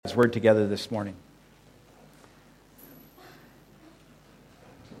God's word together this morning.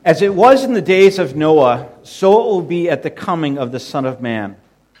 As it was in the days of Noah, so it will be at the coming of the Son of Man.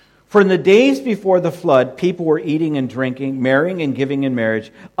 For in the days before the flood, people were eating and drinking, marrying and giving in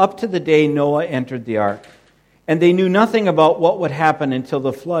marriage, up to the day Noah entered the ark. And they knew nothing about what would happen until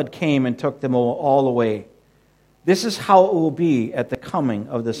the flood came and took them all away. This is how it will be at the coming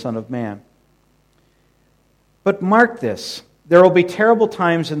of the Son of Man. But mark this. There will be terrible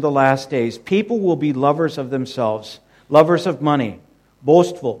times in the last days. People will be lovers of themselves, lovers of money,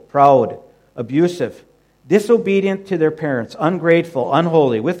 boastful, proud, abusive, disobedient to their parents, ungrateful,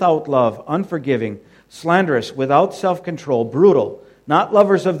 unholy, without love, unforgiving, slanderous, without self-control, brutal, not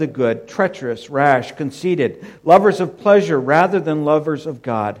lovers of the good, treacherous, rash, conceited, lovers of pleasure rather than lovers of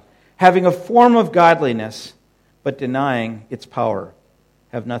God, having a form of godliness, but denying its power,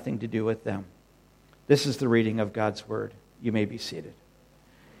 have nothing to do with them. This is the reading of God's Word. You may be seated.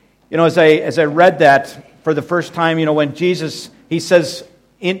 You know, as I read that for the first time, you know, when Jesus, he says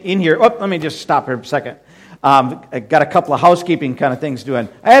in here, let me just stop here for a second. I got a couple of housekeeping kind of things doing.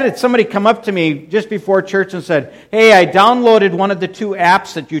 I had somebody come up to me just before church and said, hey, I downloaded one of the two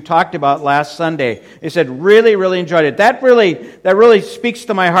apps that you talked about last Sunday. They said, really, really enjoyed it. That really speaks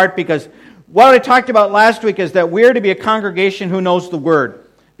to my heart, because what I talked about last week is that we're to be a congregation who knows the Word.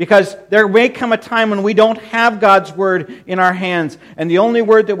 Because there may come a time when we don't have God's Word in our hands, and the only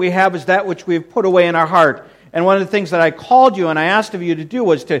Word that we have is that which we've put away in our heart. And one of the things that I called you and I asked of you to do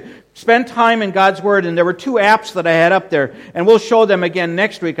was to spend time in God's Word, and there were two apps that I had up there, and we'll show them again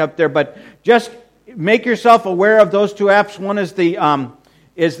next week up there, but just make yourself aware of those two apps. One is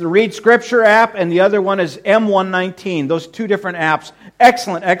the Read Scripture app, and the other one is M119. Those two different apps.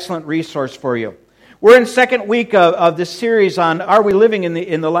 Excellent, excellent resource for you. We're in the second week of this series on Are We Living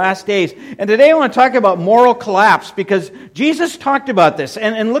in the Last Days? And today I want to talk about moral collapse, because Jesus talked about this.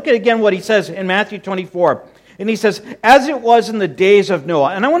 And look at again what he says in Matthew 24. And he says, as it was in the days of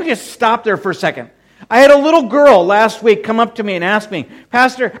Noah. And I want to just stop there for a second. I had a little girl last week come up to me and ask me,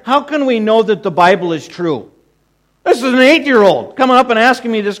 Pastor, how can we know that the Bible is true? This is an 8-year-old coming up and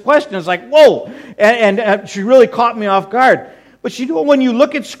asking me this question. It's like, whoa. And she really caught me off guard. But when you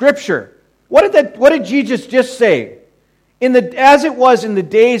look at Scripture, what did Jesus just say? As it was in the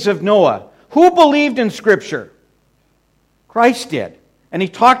days of Noah, who believed in Scripture? Christ did. And he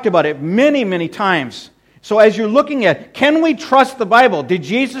talked about it many, many times. So as you're looking at, can we trust the Bible? Did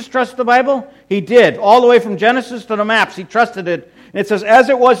Jesus trust the Bible? He did. All the way from Genesis to the maps, he trusted it. And it says, as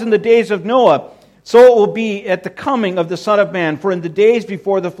it was in the days of Noah, so it will be at the coming of the Son of Man. For in the days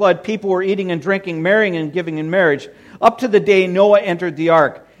before the flood, people were eating and drinking, marrying and giving in marriage, up to the day Noah entered the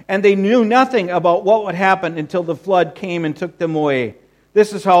ark. And they knew nothing about what would happen until the flood came and took them away.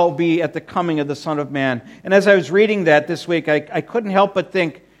 This is how it will be at the coming of the Son of Man. And as I was reading that this week, I couldn't help but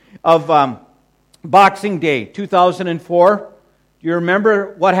think of Boxing Day, 2004. Do you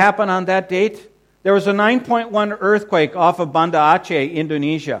remember what happened on that date? There was a 9.1 earthquake off of Banda Aceh,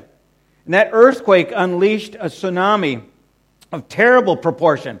 Indonesia. And that earthquake unleashed a tsunami of terrible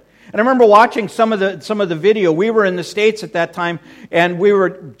proportion. And I remember watching some of the video. We were in the States at that time, and we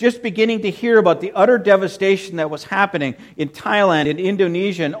were just beginning to hear about the utter devastation that was happening in Thailand, in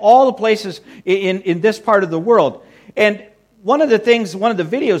Indonesia, and all the places in this part of the world. And one of the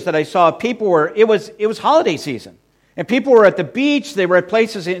videos that I saw, it was holiday season. And people were at the beach, they were at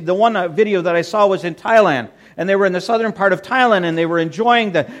places, the one video that I saw was in Thailand. And they were in the southern part of Thailand, and they were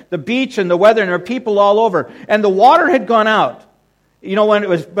enjoying the beach and the weather, and there were people all over. And the water had gone out. You know, when a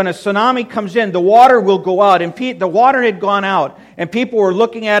tsunami comes in, the water will go out. And the water had gone out. And people were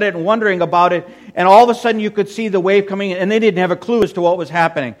looking at it and wondering about it. And all of a sudden you could see the wave coming in. And they didn't have a clue as to what was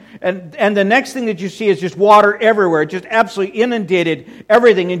happening. And the next thing that you see is just water everywhere. It just absolutely inundated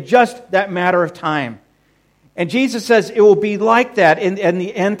everything in just that matter of time. And Jesus says it will be like that in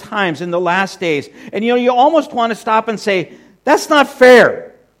the end times, in the last days. And you know, you almost want to stop and say, that's not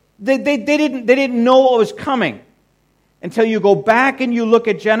fair. They didn't know what was coming. Until you go back and you look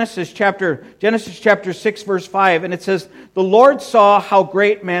at Genesis chapter 6, verse 5, and it says, the Lord saw how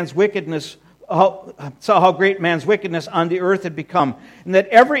great man's wickedness on the earth had become, and that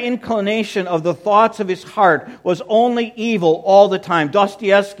every inclination of the thoughts of his heart was only evil all the time.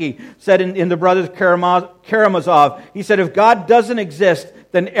 Dostoevsky said in the Brothers Karamazov, he said, if God doesn't exist,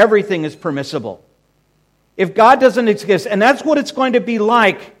 then everything is permissible. If God doesn't exist, and that's what it's going to be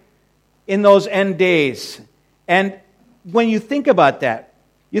like in those end days. And when you think about that,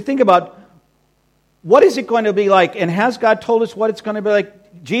 you think about what is it going to be like, and has God told us what it's going to be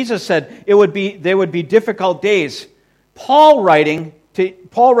like? Jesus said there would be difficult days. Paul writing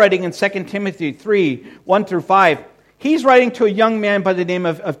in 2 Timothy 3, 1 through 5, He's writing to a young man by the name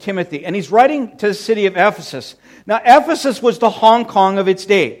of Timothy, and he's writing to the city of Ephesus. Now, Ephesus was the Hong Kong of its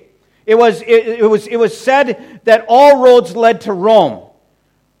day. It was said that all roads led to Rome,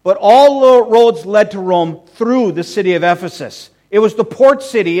 but all roads led to Rome through the city of Ephesus. It was the port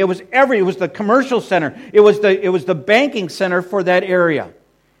city. It was the commercial center. It was the banking center for that area.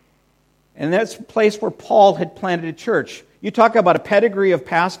 And that's a place where Paul had planted a church. You talk about a pedigree of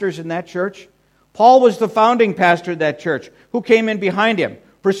pastors in that church. Paul was the founding pastor of that church. Who came in behind him?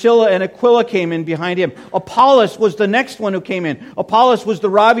 Priscilla and Aquila came in behind him. Apollos was the next one who came in. Apollos was the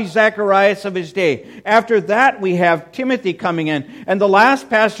Ravi Zacharias of his day. After that, we have Timothy coming in. And the last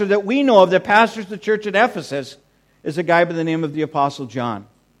pastor that we know of that pastors the church at Ephesus is a guy by the name of the Apostle John.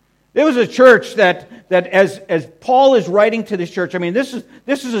 There was a church that as Paul is writing to this church, I mean, this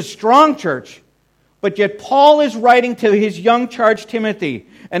is a strong church, but yet Paul is writing to his young charge Timothy,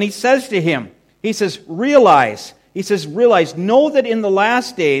 and he says to him, he says, realize, know that in the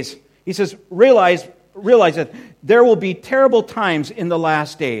last days, he says, realize that there will be terrible times in the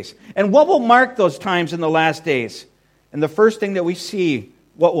last days. And what will mark those times in the last days? And the first thing that we see,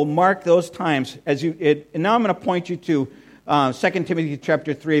 what will mark those times, and now I'm going to point you to 2 Timothy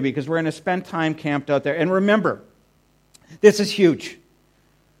chapter 3, because we're going to spend time camped out there. And remember, this is huge.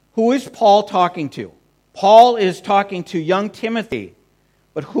 Who is Paul talking to? Paul is talking to young Timothy.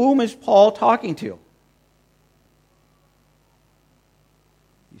 But whom is Paul talking to?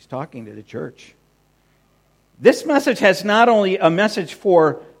 He's talking to the church. This message has not only a message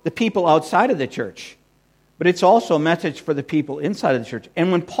for the people outside of the church, but it's also a message for the people inside of the church.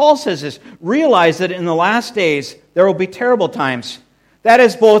 And when Paul says this, realize that in the last days there will be terrible times. That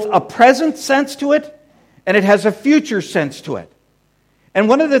has both a present sense to it, and it has a future sense to it. And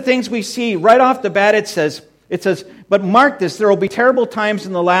one of the things we see right off the bat, it says, but mark this, there will be terrible times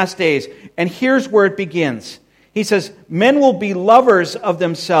in the last days. And here's where it begins. He says, men will be lovers of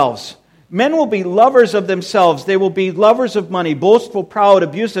themselves. Men will be lovers of themselves. They will be lovers of money, boastful, proud,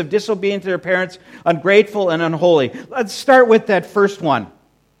 abusive, disobedient to their parents, ungrateful, and unholy. Let's start with that first one.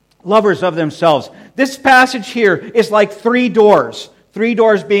 Lovers of themselves. This passage here is like three doors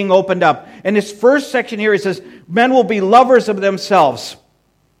being opened up. And this first section here, it says, men will be lovers of themselves.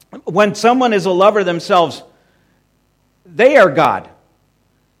 When someone is a lover of themselves, they are God.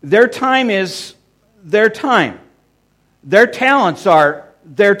 Their time is their time. Their talents are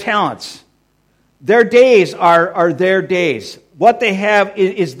their talents. Their days are their days. What they have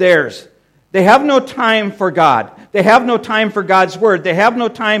is theirs. They have no time for God. They have no time for God's Word. They have no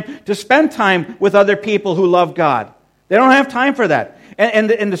time to spend time with other people who love God. They don't have time for that.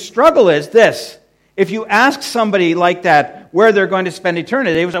 And the struggle is this. If you ask somebody like that where they're going to spend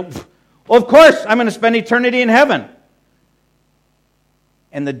eternity, they would say, well, of course, I'm going to spend eternity in heaven.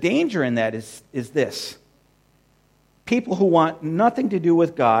 And the danger in that is this. People who want nothing to do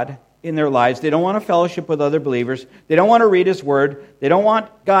with God in their lives, they don't want to fellowship with other believers, they don't want to read His Word, they don't want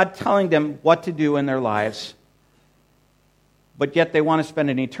God telling them what to do in their lives, but yet they want to spend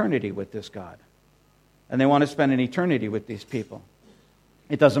an eternity with this God. And they want to spend an eternity with these people.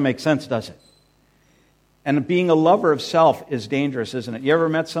 It doesn't make sense, does it? And being a lover of self is dangerous, isn't it? You ever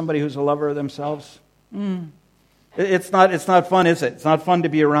met somebody who's a lover of themselves? It's not fun, is it? It's not fun to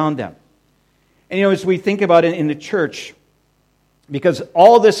be around them. And as we think about it in the church, because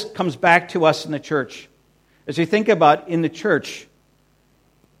all this comes back to us in the church, as we think about in the church,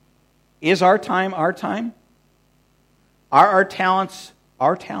 is our time our time? Are our talents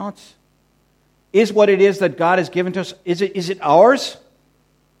our talents? Is what it is that God has given to us, is it ours?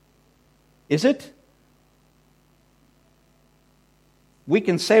 Is it? We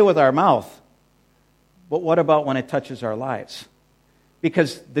can say with our mouth, but what about when it touches our lives?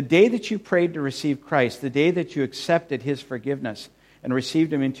 Because the day that you prayed to receive Christ, the day that you accepted His forgiveness and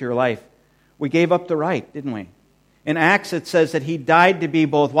received Him into your life, we gave up the right, didn't we? In Acts it says that He died to be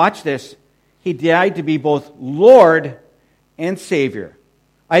both, watch this, He died to be both Lord and Savior.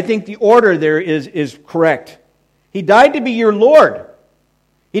 I think the order there is correct. He died to be your Lord.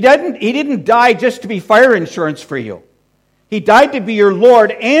 He didn't die just to be fire insurance for you. He died to be your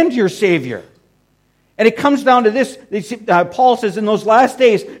Lord and your Savior. And it comes down to this. Paul says in those last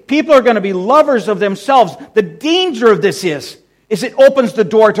days, people are going to be lovers of themselves. The danger of this is it opens the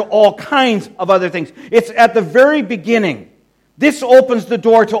door to all kinds of other things. It's at the very beginning. This opens the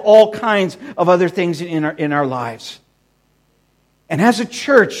door to all kinds of other things in our lives. And as a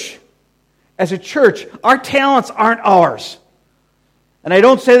church, our talents aren't ours. And I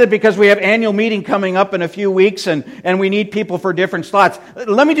don't say that because we have annual meeting coming up in a few weeks and we need people for different slots.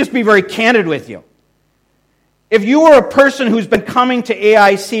 Let me just be very candid with you. If you are a person who's been coming to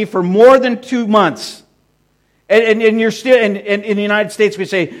AIC for more than 2 months And you're still in the United States, we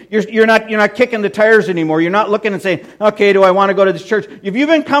say you're not kicking the tires anymore. You're not looking and saying, okay, do I want to go to this church? If you've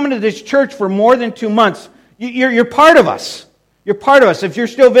been coming to this church for more than 2 months, you're part of us. You're part of us. If you're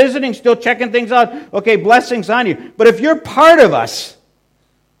still visiting, still checking things out, okay, blessings on you. But if you're part of us,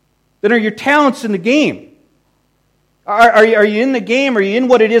 then are your talents in the game? Are you in the game? Are you in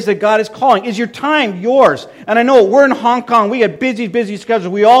what it is that God is calling? Is your time yours? And I know we're in Hong Kong. We have busy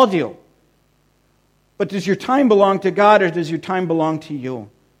schedules. We all do. But does your time belong to God, or does your time belong to you?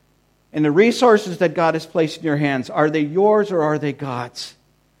 And the resources that God has placed in your hands, are they yours or are they God's?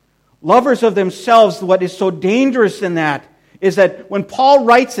 Lovers of themselves, what is so dangerous in that is that when Paul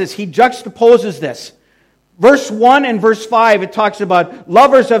writes this, he juxtaposes this. Verse 1 and verse 5, it talks about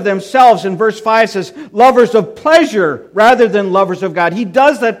lovers of themselves, and verse 5 says lovers of pleasure rather than lovers of God. He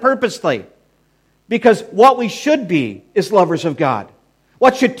does that purposely because what we should be is lovers of God.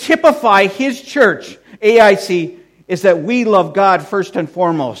 What should typify His church, AIC, is that we love God first and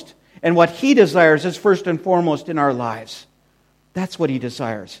foremost. And what He desires is first and foremost in our lives. That's what He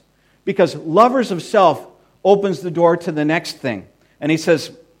desires. Because lovers of self opens the door to the next thing. And he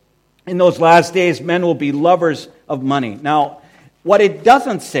says, in those last days, men will be lovers of money. Now, what it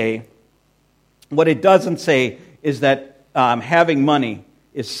doesn't say is that having money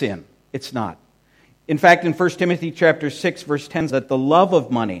is sin. It's not. In fact, in 1 Timothy chapter 6, verse 10, that the love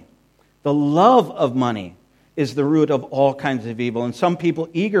of money is the root of all kinds of evil. And some people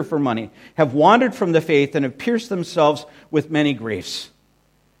eager for money have wandered from the faith and have pierced themselves with many griefs.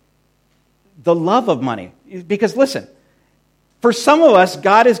 The love of money. Because listen, for some of us,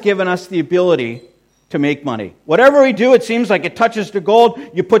 God has given us the ability to make money. Whatever we do, it seems like it touches the gold.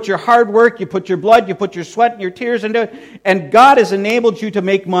 You put your hard work, you put your blood, you put your sweat and your tears into it, and God has enabled you to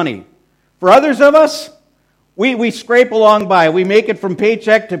make money. For others of us, we scrape along by. We make it from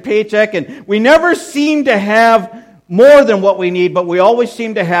paycheck to paycheck, and we never seem to have more than what we need, but we always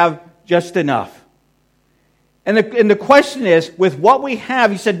seem to have just enough. And the question is, with what we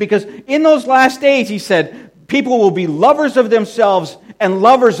have, he said, because in those last days, he said, people will be lovers of themselves and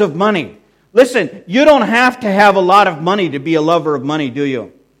lovers of money. Listen, you don't have to have a lot of money to be a lover of money, do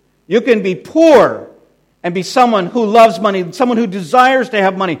you? You can be poor and be someone who loves money, someone who desires to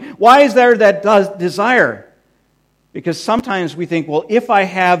have money. Why is there that desire? Because sometimes we think, well, if I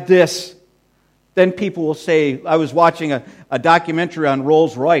have this, then people will say, I was watching a documentary on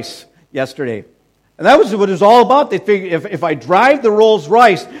Rolls-Royce yesterday. And that was what it was all about. They figured if I drive the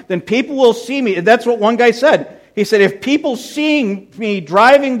Rolls-Royce, then people will see me. And that's what one guy said. He said, if people see me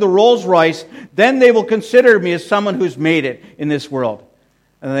driving the Rolls-Royce, then they will consider me as someone who's made it in this world.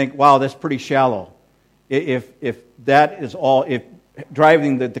 And I think, wow, that's pretty shallow. If that is all, if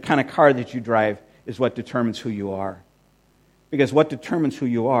driving the kind of car that you drive is what determines who you are. Because what determines who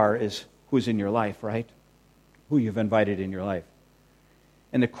you are is who's in your life, right? Who you've invited in your life.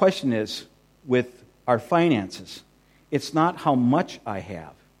 And the question is, with our finances, it's not how much I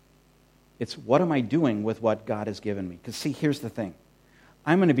have. It's what am I doing with what God has given me? Because see, here's the thing.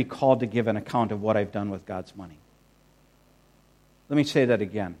 I'm going to be called to give an account of what I've done with God's money. Let me say that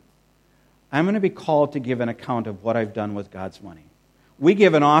again. I'm going to be called to give an account of what I've done with God's money. We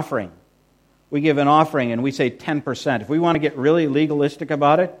give an offering. We give an offering and we say 10%. If we want to get really legalistic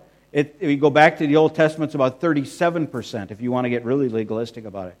about it, if we go back to the Old Testament, it's about 37% if you want to get really legalistic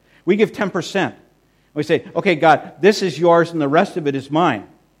about it. We give 10%. We say, okay, God, this is yours and the rest of it is mine.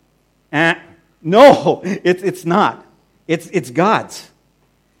 No, it's not. It's God's.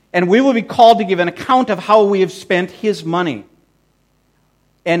 And we will be called to give an account of how we have spent His money.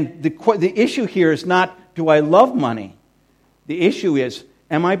 And the issue here is not, do I love money? The issue is,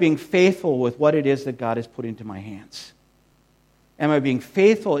 am I being faithful with what it is that God has put into my hands? Am I being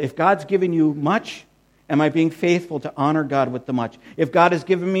faithful? If God's given you much, am I being faithful to honor God with the much? If God has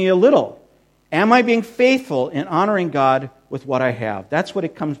given me a little, am I being faithful in honoring God with what I have? That's what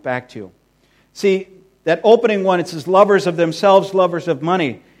it comes back to. See, that opening one, it says lovers of themselves, lovers of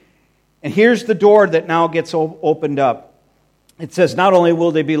money. And here's the door that now gets opened up. It says not only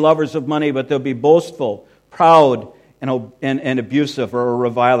will they be lovers of money, but they'll be boastful, proud, and abusive, or a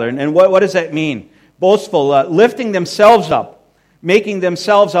reviler. And what does that mean? Boastful, lifting themselves up, making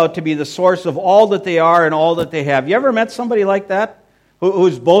themselves out to be the source of all that they are and all that they have. You ever met somebody like that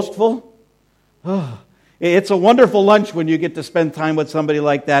who's boastful? Oh, it's a wonderful lunch when you get to spend time with somebody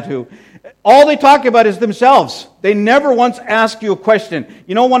like that who all they talk about is themselves. They never once ask you a question.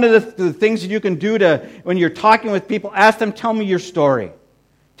 You know, one of the things that you can do when you're talking with people, ask them, tell me your story.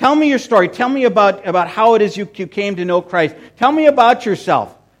 Tell me your story. Tell me about how it is you came to know Christ. Tell me about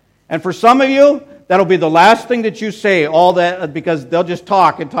yourself. And for some of you, that'll be the last thing that you say, all that, because they'll just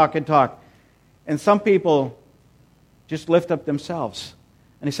talk and talk and talk. And some people, just lift up themselves.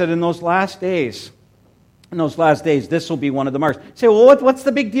 And he said, in those last days, this will be one of the marks. You say, well, what's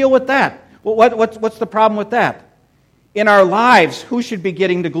the big deal with that? Well, what's the problem with that? In our lives, who should be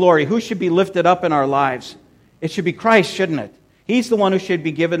getting the glory? Who should be lifted up in our lives? It should be Christ, shouldn't it? He's the one who should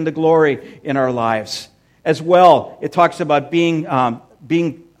be given the glory in our lives. As well, it talks about being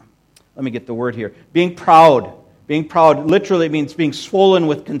let me get the word here, being proud. Being proud literally means being swollen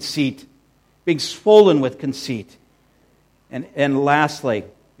with conceit. Being swollen with conceit. And lastly,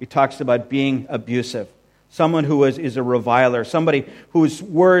 he talks about being abusive. Someone who is a reviler. Somebody whose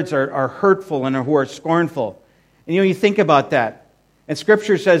words are hurtful and who are scornful. And you think about that. And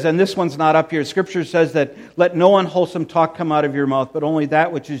Scripture says, and this one's not up here, Scripture says that let no unwholesome talk come out of your mouth, but only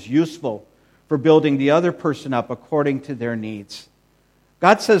that which is useful for building the other person up according to their needs.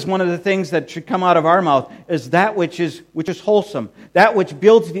 God says one of the things that should come out of our mouth is that which is wholesome, that which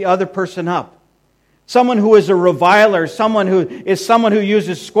builds the other person up. Someone who is a reviler, someone who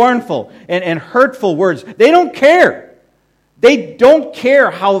uses scornful and hurtful words, they don't care. They don't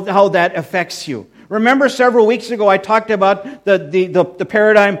care how that affects you. Remember several weeks ago I talked about the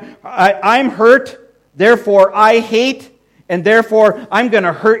paradigm, I'm hurt, therefore I hate, and therefore I'm going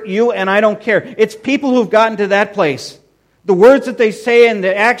to hurt you and I don't care. It's people who've gotten to that place. The words that they say and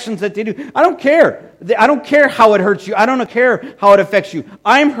the actions that they do, I don't care. I don't care how it hurts you. I don't care how it affects you.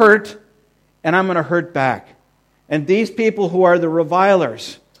 I'm hurt, and I'm going to hurt back. And these people who are the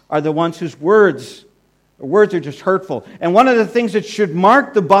revilers are the ones whose words are just hurtful. And one of the things that should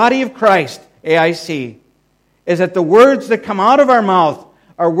mark the body of Christ, AIC, is that the words that come out of our mouth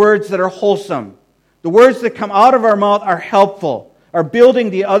are words that are wholesome. The words that come out of our mouth are helpful, are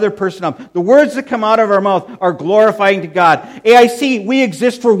building the other person up. The words that come out of our mouth are glorifying to God. AIC, we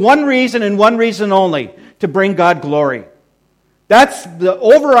exist for one reason and one reason only, to bring God glory. That's the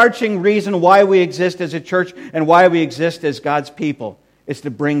overarching reason why we exist as a church and why we exist as God's people, is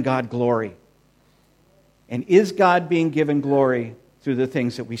to bring God glory. And is God being given glory through the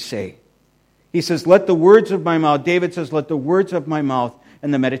things that we say? He says, let the words of my mouth, David says, let the words of my mouth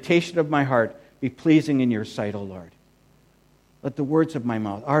and the meditation of my heart be pleasing in your sight, O Lord. Let the words of my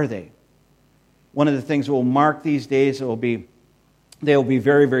mouth, are they? One of the things that will mark these days, they will be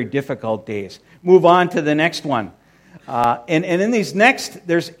very, very difficult days. Move on to the next one. And in these next,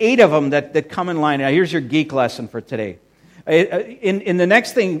 there's 8 of them that come in line. Now, here's your geek lesson for today. In the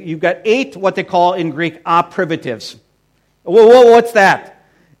next thing, you've got 8 what they call in Greek aprivatives. Well, what's that?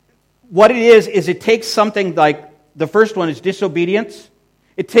 What it is it takes something like, the first one is disobedience.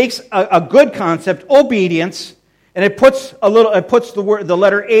 It takes a good concept, obedience, and it puts the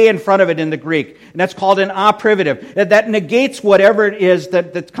letter A in front of it in the Greek. And that's called an aprivative. That negates whatever it is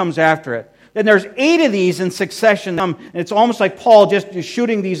that comes after it. And there's 8 of these in succession. And it's almost like Paul just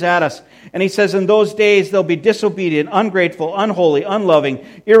shooting these at us. And he says, in those days they'll be disobedient, ungrateful, unholy, unloving,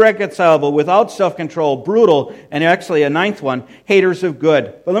 irreconcilable, without self-control, brutal, and actually a 9th one, haters of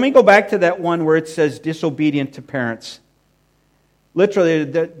good. But let me go back to that one where it says disobedient to parents. Literally,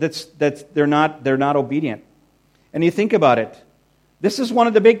 they're not obedient. And you think about it. This is one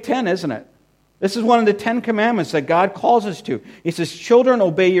of the big 10, isn't it? This is one of the 10 commandments that God calls us to. He says, children,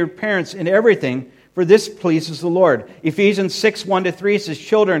 obey your parents in everything, for this pleases the Lord. Ephesians 6, 1-3 says,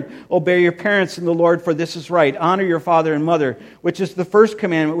 children, obey your parents in the Lord, for this is right. Honor your father and mother, which is the first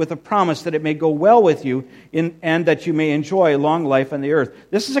commandment with a promise that it may go well with you and that you may enjoy long life on the earth.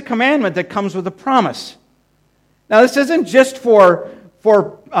 This is a commandment that comes with a promise. Now, this isn't just for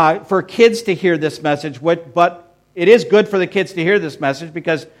kids to hear this message, but it is good for the kids to hear this message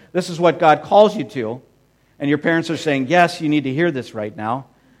because this is what God calls you to. And your parents are saying, yes, you need to hear this right now.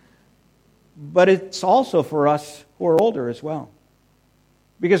 But it's also for us who are older as well.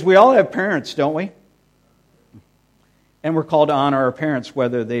 Because we all have parents, don't we? And we're called to honor our parents,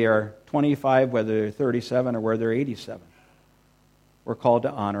 whether they are 25, whether they're 37, or whether they're 87. We're called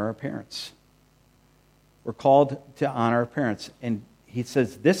to honor our parents. We're called to honor our parents. And he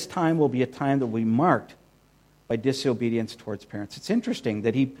says this time will be a time that will be marked by disobedience towards parents. It's interesting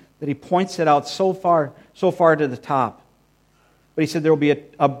that he points it out so far to the top. But he said there will be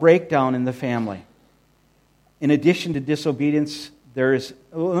a breakdown in the family. In addition to disobedience, there is...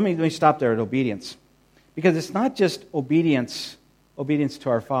 Let me stop there at obedience. Because it's not just obedience to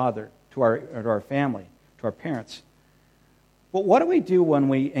our father, to our family, to our parents. But what do we do when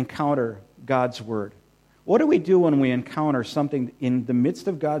we encounter God's Word? What do we do when we encounter something in the midst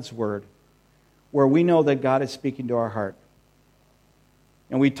of God's Word where we know that God is speaking to our heart?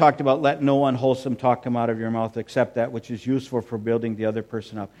 And we talked about let no unwholesome talk come out of your mouth except that which is useful for building the other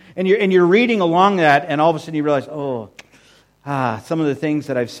person up. And you're reading along that, and all of a sudden you realize, some of the things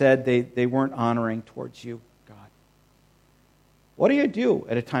that I've said, they weren't honoring towards you, God. What do you do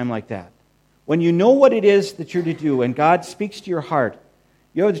at a time like that? When you know what it is that you're to do and God speaks to your heart,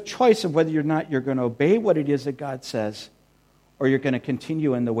 you have the choice of whether or not you're going to obey what it is that God says or you're going to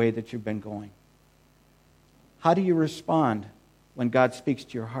continue in the way that you've been going. How do you respond when God speaks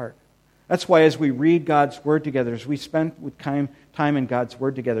to your heart? That's why as we read God's Word together, as we spend time in God's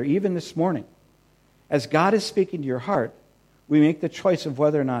Word together, even this morning, as God is speaking to your heart, we make the choice of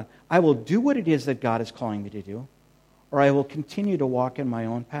whether or not I will do what it is that God is calling me to do, or I will continue to walk in my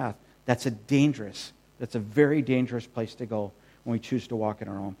own path. That's a very dangerous place to go when we choose to walk in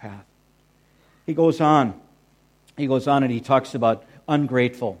our own path. He goes on and he talks about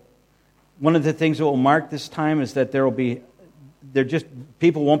ungrateful. One of the things that will mark this time is that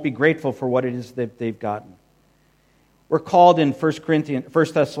people won't be grateful for what it is that they've gotten. We're called in 1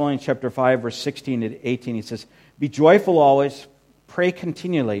 Thessalonians chapter 5, verse 16 to 18. He says, "Be joyful always, pray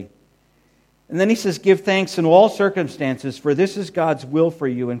continually." And then he says, "Give thanks in all circumstances, for this is God's will for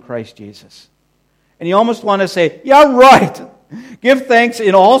you in Christ Jesus." And you almost want to say, yeah, right. Give thanks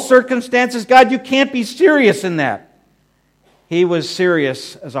in all circumstances. God, you can't be serious in that. He was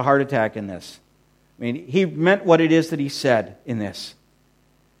serious as a heart attack in this. I mean, he meant what it is that he said in this.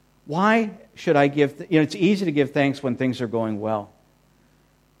 Why should I give... it's easy to give thanks when things are going well.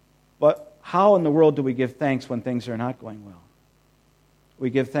 But how in the world do we give thanks when things are not going well?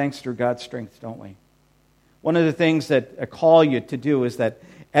 We give thanks through God's strength, don't we? One of the things that I call you to do is that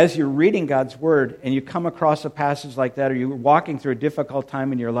as you're reading God's Word and you come across a passage like that or you're walking through a difficult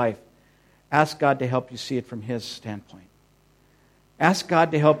time in your life, ask God to help you see it from His standpoint. Ask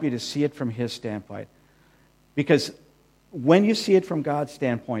God to help you to see it from His standpoint. Because when you see it from God's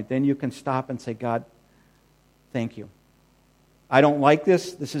standpoint, then you can stop and say, God, thank you. I don't like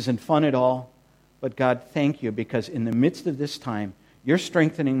this. This isn't fun at all. But God, thank you, because in the midst of this time, you're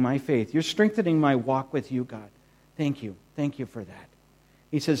strengthening my faith. You're strengthening my walk with you, God. Thank you. Thank you for that.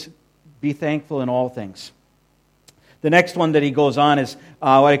 He says, be thankful in all things. The next one that he goes on is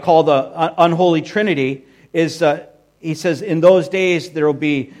what I call the unholy trinity. He says, in those days there will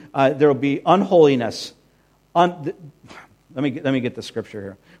be unholiness. Let me get the scripture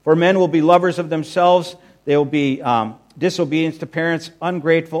here. For men will be lovers of themselves. They will be disobedient to parents,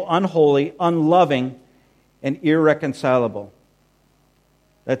 ungrateful, unholy, unloving, and irreconcilable.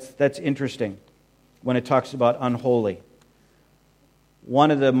 That's interesting when it talks about unholy.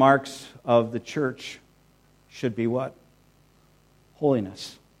 One of the marks of the church should be what?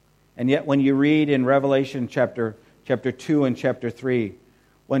 Holiness. And yet when you read in Revelation chapter 2 and chapter 3,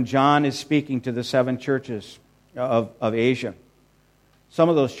 when John is speaking to the 7 churches of Asia, some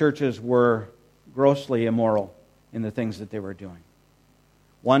of those churches were grossly immoral in the things that they were doing.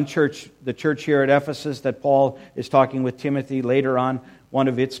 One church, the church here at Ephesus that Paul is talking with Timothy later on, one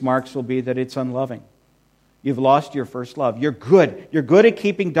of its marks will be that it's unloving. You've lost your first love. You're good. You're good at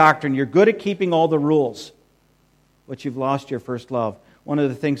keeping doctrine. You're good at keeping all the rules. But you've lost your first love. One of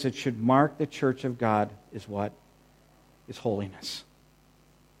the things that should mark the church of God is what? Is holiness.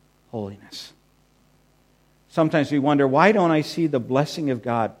 Holiness. Sometimes we wonder, why don't I see the blessing of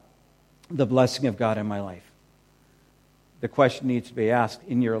God in my life? The question needs to be asked,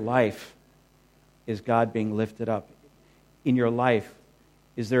 in your life, is God being lifted up? In your life,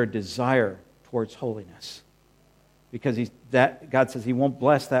 is there a desire towards holiness? Because God says He won't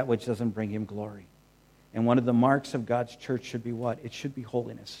bless that which doesn't bring Him glory. And one of the marks of God's church should be what? It should be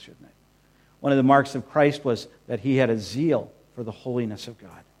holiness, shouldn't it? One of the marks of Christ was that He had a zeal for the holiness of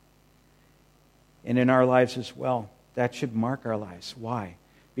God. And in our lives as well, that should mark our lives. Why?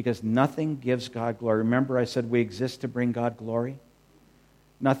 Because nothing gives God glory. Remember I said we exist to bring God glory?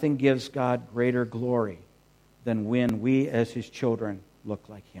 Nothing gives God greater glory than when we as His children look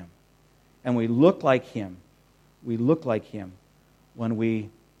like Him. And we look like Him. We look like Him when we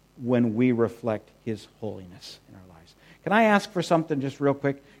reflect His holiness in our lives. Can I ask for something just real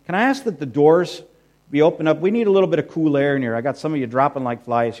quick? Can I ask that the doors be opened up? We need a little bit of cool air in here. I got some of you dropping like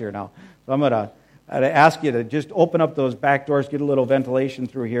flies here now. So I'm going to ask you to just open up those back doors, get a little ventilation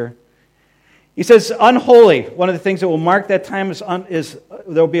through here. He says, unholy. One of the things that will mark that time is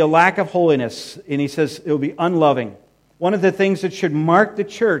there will be a lack of holiness. And he says it will be unloving. One of the things that should mark the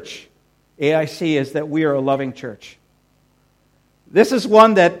church, AIC, is that we are a loving church. This is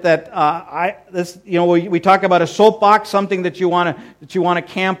one we talk about a soapbox, something that you want to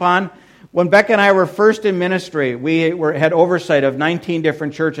camp on. When Becca and I were first in ministry, we had oversight of 19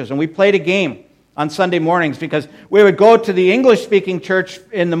 different churches, and we played a game on Sunday mornings because we would go to the English-speaking church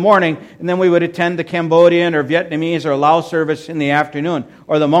in the morning, and then we would attend the Cambodian or Vietnamese or Lao service in the afternoon,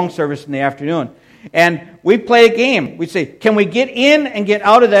 or the Hmong service in the afternoon. And we play a game. We say, can we get in and get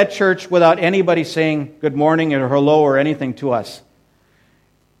out of that church without anybody saying good morning or hello or anything to us?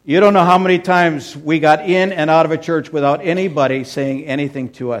 You don't know how many times we got in and out of a church without anybody saying anything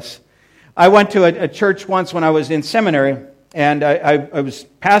to us. I went to a church once when I was in seminary, and I was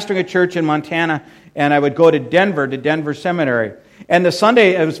pastoring a church in Montana, and I would go to Denver Seminary. And the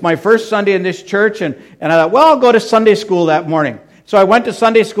Sunday, it was my first Sunday in this church, and I thought, well, I'll go to Sunday school that morning. So I went to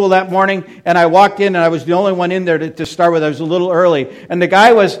Sunday school that morning, and I walked in, and I was the only one in there to start with. I was a little early. And the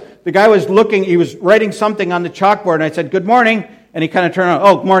guy was looking, he was writing something on the chalkboard, and I said, good morning. And he kind of turned around,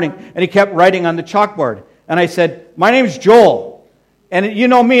 oh, good morning. And he kept writing on the chalkboard. And I said, my name's Joel. And you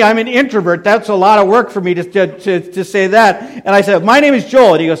know me, I'm an introvert. That's a lot of work for me to say that. And I said, my name is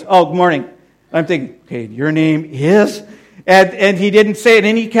Joel. And he goes, oh, good morning. And I'm thinking, okay, your name is? And he didn't say it.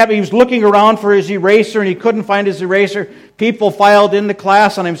 And he was looking around for his eraser, and he couldn't find his eraser. People filed into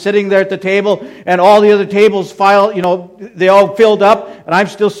class, and I'm sitting there at the table, and all the other tables they all filled up, and I'm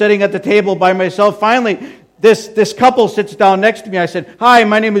still sitting at the table by myself. Finally, this couple sits down next to me. I said, hi,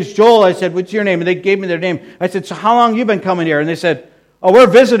 my name is Joel. I said, what's your name? And they gave me their name. I said, so how long have you been coming here? And they said, oh, we're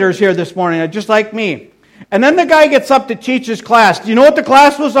visitors here this morning, just like me. And then the guy gets up to teach his class. Do you know what the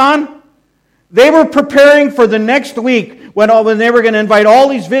class was on? They were preparing for the next week when they were going to invite all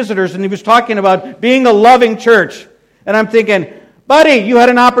these visitors, and he was talking about being a loving church. And I'm thinking, buddy, you had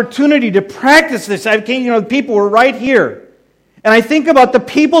an opportunity to practice this. People were right here. And I think about the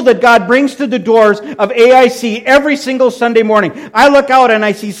people that God brings to the doors of AIC every single Sunday morning. I look out and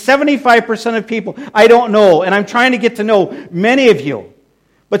I see 75% of people I don't know, and I'm trying to get to know many of you.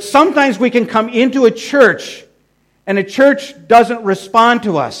 But sometimes we can come into a church, and a church doesn't respond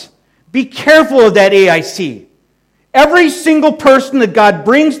to us. Be careful of that AIC. Every single person that God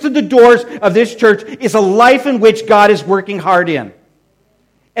brings to the doors of this church is a life in which God is working hard in.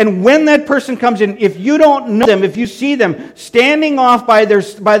 And when that person comes in, if you don't know them, if you see them standing off by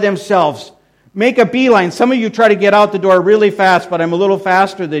themselves, make a beeline. Some of you try to get out the door really fast, but I'm a little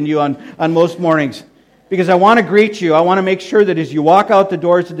faster than you on most mornings. Because I want to greet you. I want to make sure that as you walk out the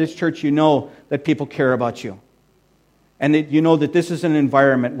doors of this church, you know that people care about you. And that you know that this is an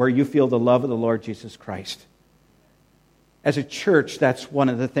environment where you feel the love of the Lord Jesus Christ. As a church, that's one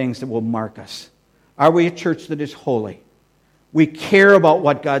of the things that will mark us. Are we a church that is holy? We care about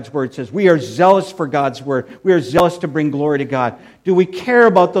what God's Word says. We are zealous for God's Word. We are zealous to bring glory to God. Do we care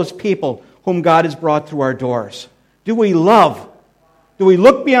about those people whom God has brought through our doors? Do we love? Do we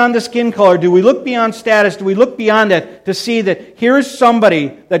look beyond the skin color? Do we look beyond status? Do we look beyond that to see that here is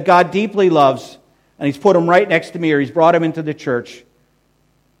somebody that God deeply loves, and He's put him right next to me, or He's brought him into the church?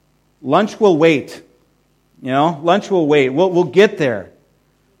 Lunch will wait. Lunch will wait. We'll get there.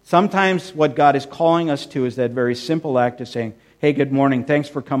 Sometimes what God is calling us to is that very simple act of saying, hey, good morning, thanks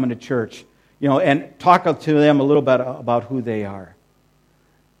for coming to church. And talk to them a little bit about who they are.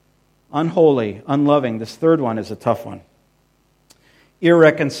 Unholy, unloving. This third one is a tough one.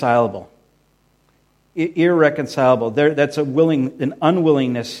 Irreconcilable. Irreconcilable. That's an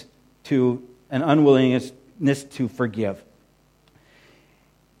unwillingness to forgive.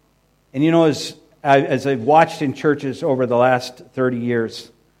 And as I've watched in churches over the last 30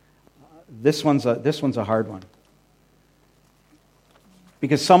 years, this one's a hard one.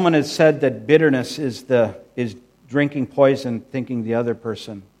 Because someone has said that bitterness is drinking poison thinking the other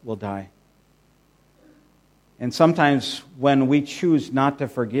person will die. And sometimes when we choose not to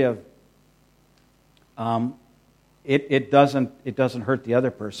forgive, it doesn't hurt the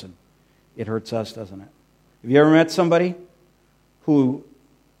other person. It hurts us, doesn't it? Have you ever met somebody who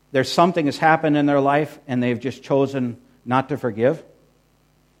there's something has happened in their life and they've just chosen not to forgive?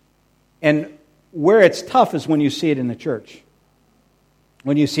 And where it's tough is when you see it in the church.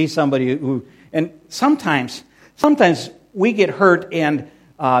 When you see somebody who... And sometimes we get hurt, and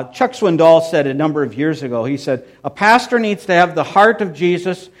Chuck Swindoll said a number of years ago, he said, a pastor needs to have the heart of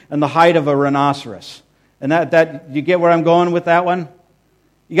Jesus and the height of a rhinoceros. And that you get where I'm going with that one?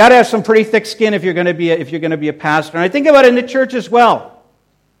 You got to have some pretty thick skin if you're going to be a pastor. And I think about it in the church as well.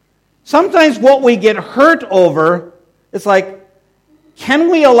 Sometimes what we get hurt over, it's like,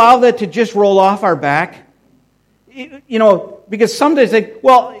 can we allow that to just roll off our back? Because sometimes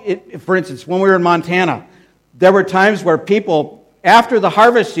for instance, when we were in Montana, there were times where people, after the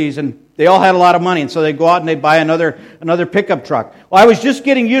harvest season, they all had a lot of money, and so they'd go out and they'd buy another pickup truck. Well, I was just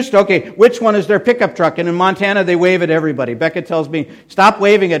getting used to, okay, which one is their pickup truck? And in Montana, they wave at everybody. Becca tells me, stop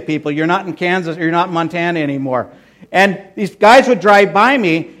waving at people. You're not in Kansas, or you're not in Montana anymore. And these guys would drive by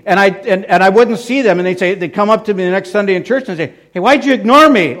me, and I wouldn't see them, and they'd come up to me the next Sunday in church and say, hey, why'd you ignore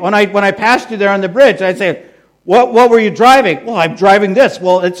me when I passed you there on the bridge? And I'd say, What were you driving? Well, I'm driving this.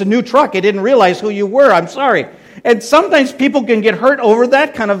 Well, it's a new truck. I didn't realize who you were. I'm sorry. And sometimes people can get hurt over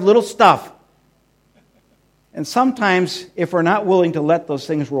that kind of little stuff. And sometimes, if we're not willing to let those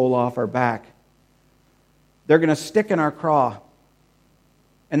things roll off our back, they're going to stick in our craw.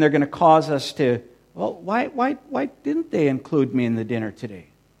 And they're going to cause us to, well, why didn't they include me in the dinner today?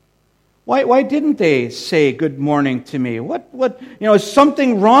 Why didn't they say good morning to me? Is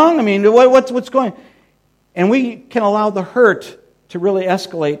something wrong? I mean, what's going on? And we can allow the hurt to really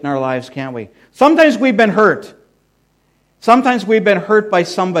escalate in our lives, can't we? Sometimes we've been hurt. Sometimes we've been hurt by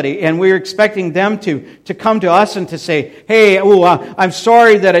somebody, and we're expecting them to come to us and to say, hey, I'm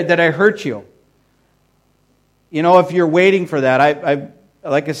sorry that I hurt you. You know, if you're waiting for that,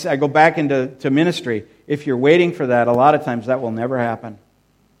 like I said, I go back into ministry. If you're waiting for that, a lot of times that will never happen.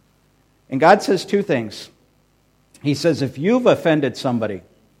 And God says two things. He says, if you've offended somebody,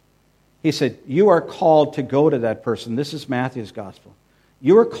 He said, you are called to go to that person. This is Matthew's gospel.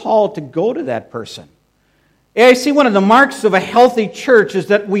 You are called to go to that person. I see one of the marks of a healthy church is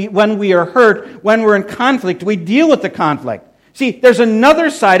that when we are hurt, when we're in conflict, we deal with the conflict. See, there's another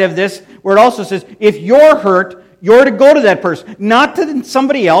side of this where it also says, if you're hurt, you're to go to that person. Not to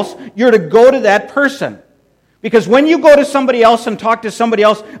somebody else, you're to go to that person. Because when you go to somebody else and talk to somebody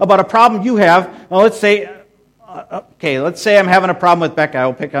else about a problem you have, well, let's say I'm having a problem with Becca.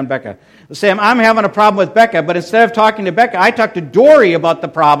 I'll pick on Becca. Let's say I'm having a problem with Becca, but instead of talking to Becca, I talk to Dory about the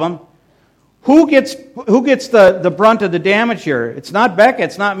problem. Who gets the brunt of the damage here? It's not Becca,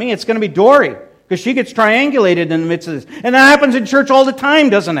 it's not me, it's going to be Dory, because she gets triangulated in the midst of this. And that happens in church all the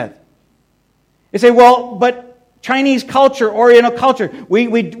time, doesn't it? You say, well, but Chinese culture, Oriental culture, we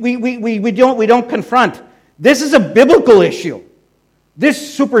don't confront. This is a biblical issue.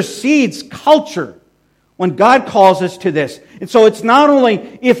 This supersedes culture when God calls us to this. And so it's not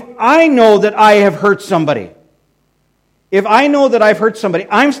only if I know that I have hurt somebody. If I know that I've hurt somebody,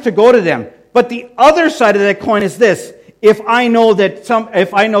 I'm to go to them. But the other side of that coin is this: if I know that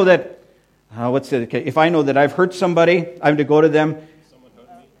I've hurt somebody, I'm to go to them.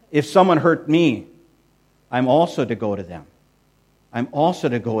 If someone hurt me, I'm also to go to them. I'm also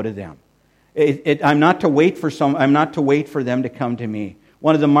to go to them. I'm not to wait for them to come to me.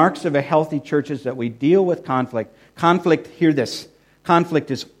 One of the marks of a healthy church is that we deal with conflict. Conflict, hear this,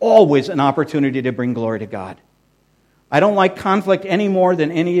 conflict is always an opportunity to bring glory to God. I don't like conflict any more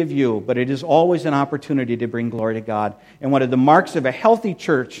than any of you, but it is always an opportunity to bring glory to God. And one of the marks of a healthy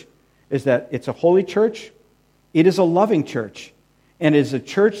church is that it's a holy church, it is a loving church, and it is a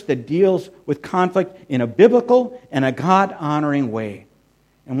church that deals with conflict in a biblical and a God-honoring way.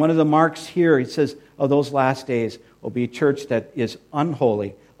 And one of the marks here, he says, of those last days will be a church that is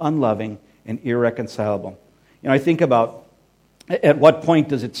unholy, unloving, and irreconcilable. You know, I think about, at what point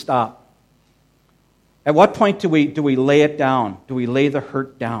does it stop? At what point do we lay it down? Do we lay the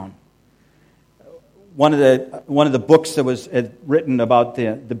hurt down? One of the books that was written about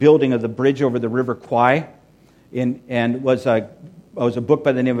the building of the bridge over the River Kwai, and was a book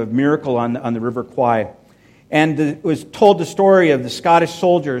by the name of Miracle on the River Kwai, and it was told the story of the Scottish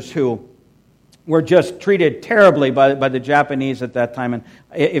soldiers who were just treated terribly by the Japanese at that time. And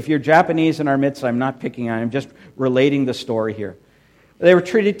if you're Japanese in our midst, I'm not picking on you, I'm just relating the story here. They were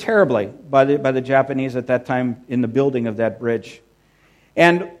treated terribly by the Japanese at that time in the building of that bridge.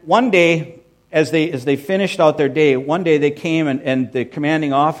 And one day, as they finished out their day, one day they came and the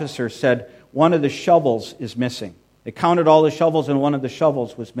commanding officer said, one of the shovels is missing. They counted all the shovels and one of the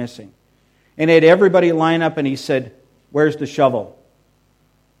shovels was missing. And he had everybody line up and he said, where's the shovel?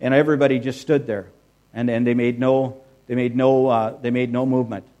 And everybody just stood there. And they made no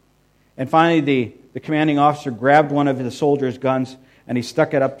movement. And finally the commanding officer grabbed one of the soldiers' guns and he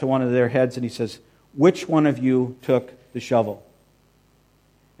stuck it up to one of their heads and he says, which one of you took the shovel?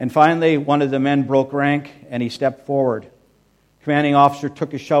 And finally, one of the men broke rank and he stepped forward. The commanding officer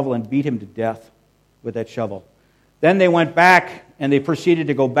took a shovel and beat him to death with that shovel. Then they went back and they proceeded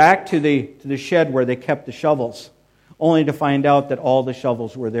to go back to the shed where they kept the shovels, only to find out that all the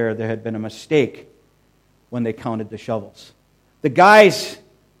shovels were there. There had been a mistake when they counted the shovels.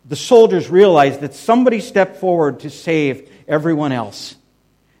 The soldiers realized that somebody stepped forward to save everyone else.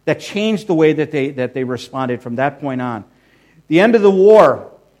 That changed the way that they responded from that point on. The end of the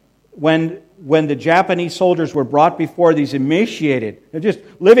war, when the Japanese soldiers were brought before these emaciated, they're just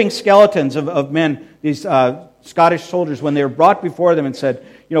living skeletons of men, these Scottish soldiers, when they were brought before them and said,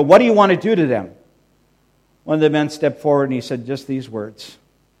 what do you want to do to them? One of the men stepped forward and he said just these words.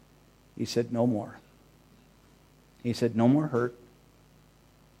 He said, no more. He said, no more hurt,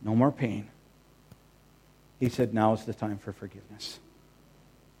 no more pain. He said, now is the time for forgiveness.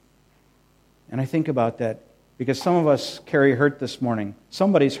 And I think about that Because some of us carry hurt this morning.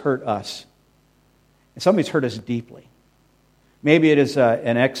 Somebody's hurt us. And somebody's hurt us deeply. Maybe it is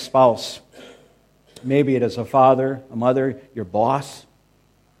an ex-spouse. Maybe it is a father, a mother, your boss,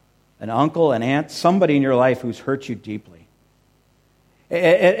 an uncle, an aunt, somebody in your life who's hurt you deeply.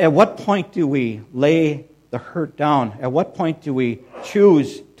 At what point do we lay the hurt down? At what point do we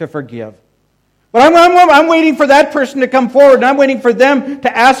choose to forgive? But I'm waiting for that person to come forward, and I'm waiting for them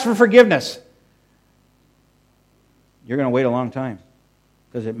to ask for forgiveness. You're going to wait a long time,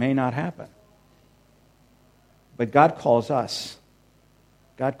 because it may not happen. But God calls us.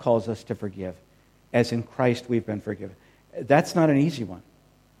 God calls us to forgive, as in Christ we've been forgiven. That's not an easy one.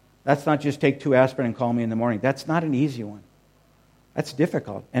 That's not just take 2 aspirin and call me in the morning. That's not an easy one. That's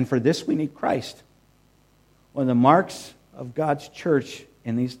difficult. And for this we need Christ. One of the marks of God's church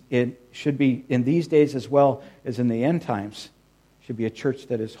it should be in these days as well as in the end times, should be a church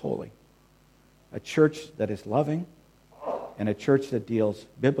that is holy. A church that is loving, and a church that deals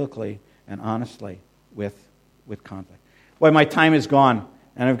biblically and honestly with conflict. Boy, my time is gone,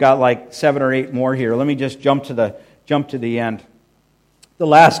 and I've got like 7 or 8 more here. Let me just jump to the end. The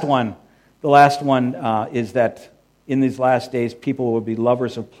last one is that in these last days, people will be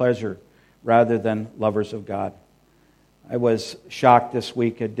lovers of pleasure rather than lovers of God. I was shocked this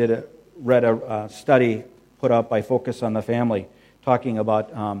week. I read a study put out by Focus on the Family talking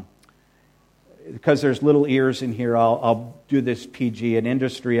about, because there's little ears in here, I'll do this PG, an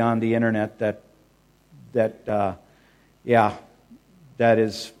industry on the internet that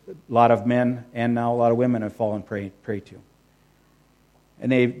is a lot of men and now a lot of women have fallen prey to.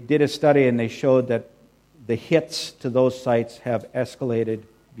 And they did a study and they showed that the hits to those sites have escalated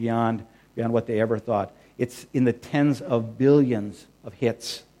beyond what they ever thought. It's in the tens of billions of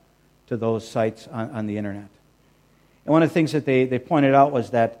hits to those sites on the internet. And one of the things that they pointed out was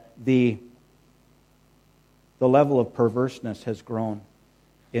that the level of perverseness has grown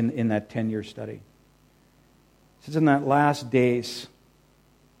in that 10-year study. It says in that last days,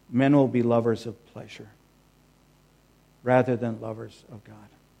 men will be lovers of pleasure rather than lovers of God.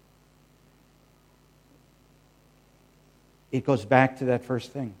 It goes back to that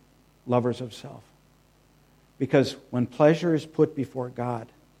first thing, lovers of self. Because when pleasure is put before God,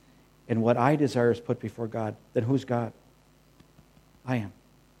 and what I desire is put before God, then who's God? I am.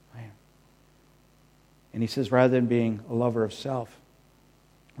 And he says, rather than being a lover of self,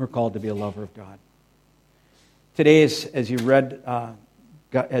 we're called to be a lover of God. Today, as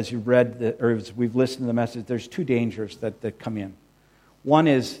we've listened to the message, there's 2 dangers that come in. One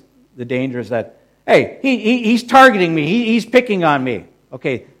is the danger is that, hey, he's targeting me. He's picking on me.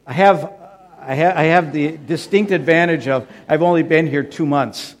 Okay, I have the distinct advantage of I've only been here 2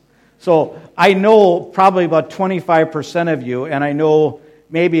 months. So I know probably about 25% of you, and I know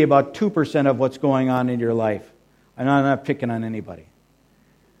maybe about 2% of what's going on in your life. I'm not picking on anybody.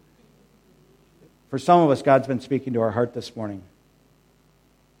 For some of us, God's been speaking to our heart this morning.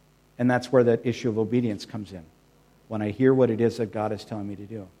 And that's where that issue of obedience comes in. When I hear what it is that God is telling me to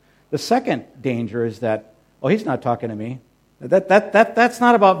do. The second danger is that, he's not talking to me. That's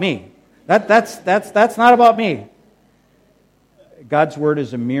not about me. That's not about me. God's Word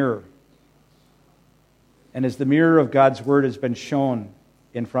is a mirror. And as the mirror of God's Word has been shown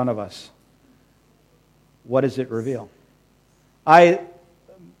in front of us, what does it reveal? By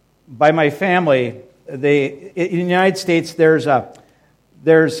my family, in the United States, there's a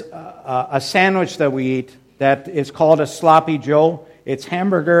sandwich that we eat that is called a Sloppy Joe. It's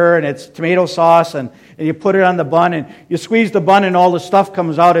hamburger and it's tomato sauce, and you put it on the bun, and you squeeze the bun, and all the stuff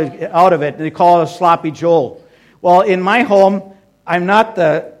comes out of it, and they call it a Sloppy Joe. Well, in my home, I'm not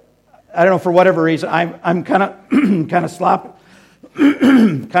I don't know, for whatever reason, I'm kind of sloppy,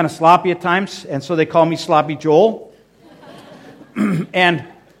 kind of sloppy at times, and so they call me Sloppy Joel. And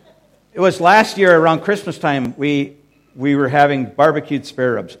it was last year around Christmas time, we were having barbecued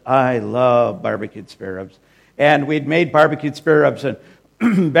spare ribs. I love barbecued spare ribs. And we'd made barbecued spare ribs,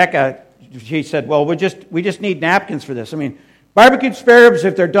 and Becca, she said, well, we just need napkins for this. I mean, barbecued spare ribs,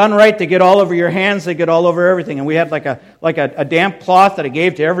 if they're done right, they get all over your hands, they get all over everything. And we had like a damp cloth that I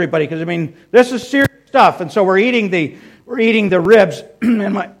gave to everybody, because, I mean, this is serious stuff. And so we're eating the ribs,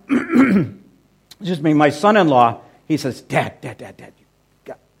 and my son-in-law, he says, Dad,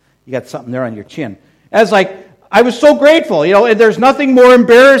 you got something there on your chin. I was so grateful. And there's nothing more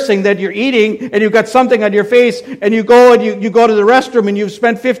embarrassing than you're eating and you've got something on your face, and you go to the restroom and you've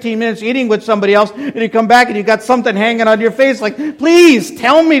spent 15 minutes eating with somebody else, and you come back and you've got something hanging on your face. Like, please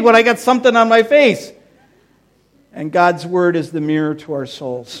tell me when I got something on my face. And God's Word is the mirror to our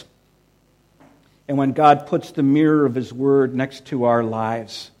souls. And when God puts the mirror of His Word next to our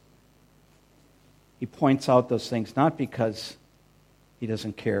lives, he points out those things not because he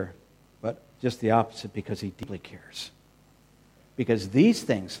doesn't care, but just the opposite, because he deeply cares. Because these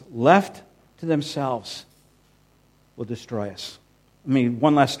things, left to themselves, will destroy us.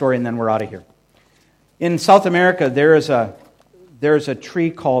 One last story and then we're out of here. In South America, there is a tree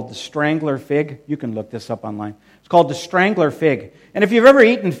called the strangler fig. You can look this up online. It's called the strangler fig. And if you've ever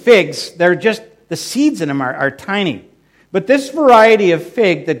eaten figs, the seeds in them are tiny. But this variety of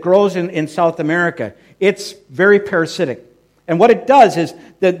fig that grows in South America, it's very parasitic. And what it does is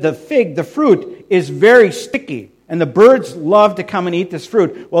that the fig, the fruit, is very sticky. And the birds love to come and eat this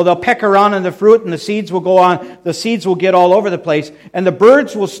fruit. Well, they'll peck around in the fruit and the seeds will go on. The seeds will get all over the place. And the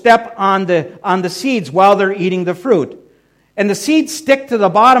birds will step on the seeds while they're eating the fruit. And the seeds stick to the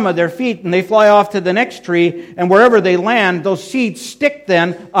bottom of their feet and they fly off to the next tree. And wherever they land, those seeds stick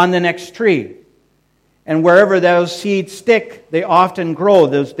then on the next tree. And wherever those seeds stick, they often grow.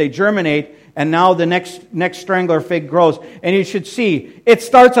 They germinate. And now the next strangler fig grows. And you should see, it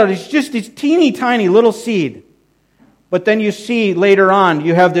starts out, it's just this teeny tiny little seed. But then you see later on,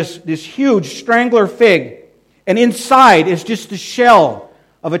 you have this huge strangler fig. And inside is just the shell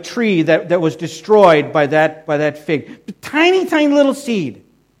of a tree that was destroyed by that fig. The tiny, tiny little seed.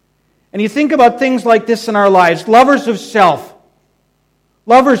 And you think about things like this in our lives. Lovers of self.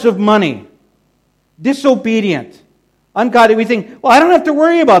 Lovers of money. Disobedient. Ungodly. We think, well, I don't have to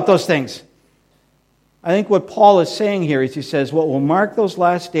worry about those things. I think what Paul is saying here is he says, what will mark those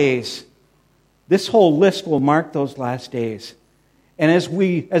last days, this whole list will mark those last days. And as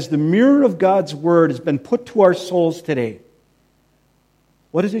the mirror of God's Word has been put to our souls today,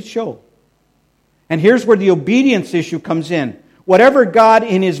 what does it show? And here's where the obedience issue comes in. Whatever God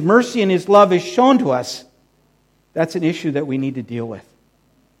in His mercy and His love has shown to us, that's an issue that we need to deal with.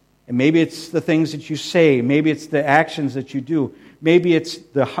 And maybe it's the things that you say. Maybe it's the actions that you do. Maybe it's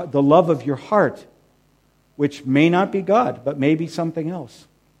the love of your heart, which may not be God, but may be something else.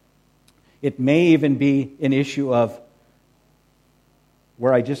 It may even be an issue of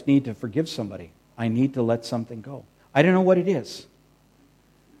where I just need to forgive somebody. I need to let something go. I don't know what it is.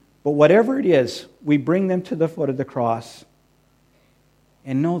 But whatever it is, we bring them to the foot of the cross.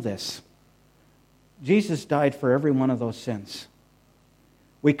 And know this. Jesus died for every one of those sins.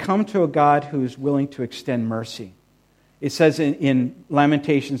 We come to a God who's willing to extend mercy. It says in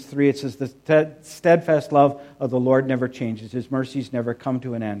Lamentations 3, it says, the steadfast love of the Lord never changes. His mercies never come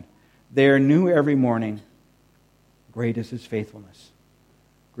to an end. They are new every morning. Great is His faithfulness.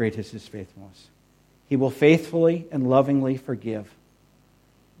 Great is His faithfulness. He will faithfully and lovingly forgive.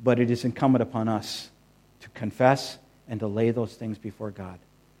 But it is incumbent upon us to confess and to lay those things before God.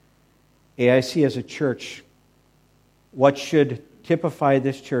 AIC as a church, what should typify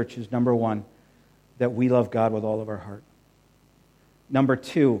this church is, number one, that we love God with all of our heart. Number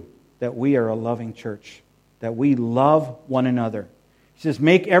two, that we are a loving church, that we love one another. He says,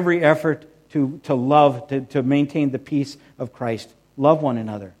 make every effort to love, to maintain the peace of Christ. Love one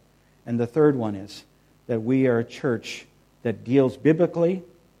another. And the third one is that we are a church that deals biblically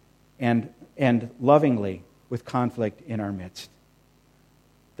and lovingly with conflict in our midst.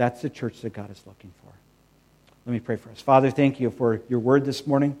 That's the church that God is looking for. Let me pray for us. Father, thank you for your word this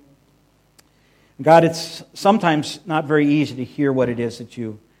morning. God, it's sometimes not very easy to hear what it is that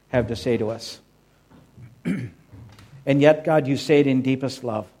you have to say to us. And yet, God, you say it in deepest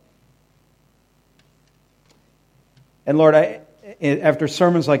love. And Lord, after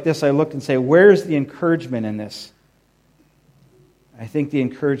sermons like this, I looked and say, where's the encouragement in this? I think the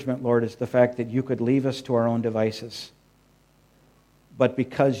encouragement, Lord, is the fact that you could leave us to our own devices. But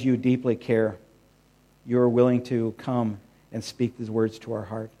because you deeply care, you are willing to come and speak these words to our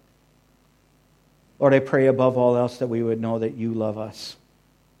heart. Lord, I pray above all else that we would know that you love us.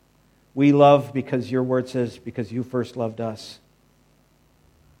 We love because your word says, because you first loved us.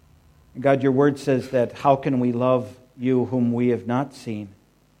 And God, your word says that how can we love you whom we have not seen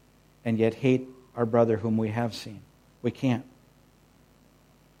and yet hate our brother whom we have seen? We can't.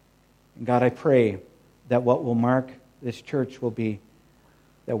 And God, I pray that what will mark this church will be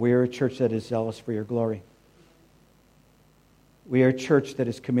that we are a church that is zealous for your glory. We are a church that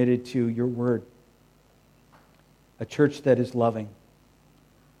is committed to your word. A church that is loving.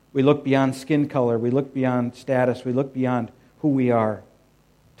 We look beyond skin color. We look beyond status. We look beyond who we are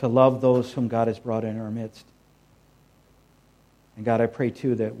to love those whom God has brought in our midst. And God, I pray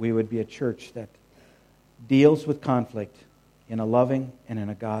too that we would be a church that deals with conflict in a loving and in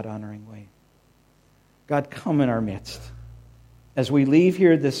a God-honoring way. God, come in our midst. As we leave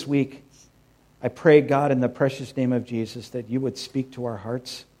here this week, I pray, God, in the precious name of Jesus, that you would speak to our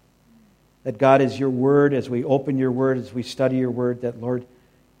hearts. That, God, as your word, as we open your word, as we study your word, that, Lord,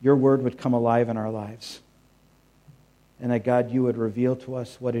 your word would come alive in our lives. And that, God, you would reveal to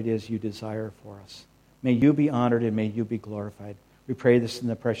us what it is you desire for us. May you be honored and may you be glorified. We pray this in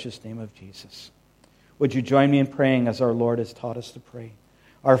the precious name of Jesus. Would you join me in praying as our Lord has taught us to pray?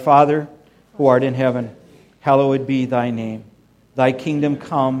 Our Father, who art in heaven, hallowed be thy name. Thy kingdom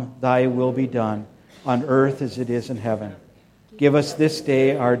come, thy will be done, on earth as it is in heaven. Give us this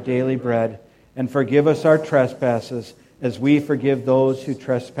day our daily bread, and forgive us our trespasses, as we forgive those who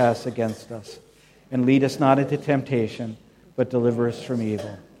trespass against us. And lead us not into temptation, but deliver us from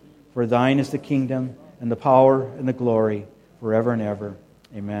evil. For thine is the kingdom, and the power, and the glory, forever and ever.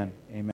 Amen. Amen.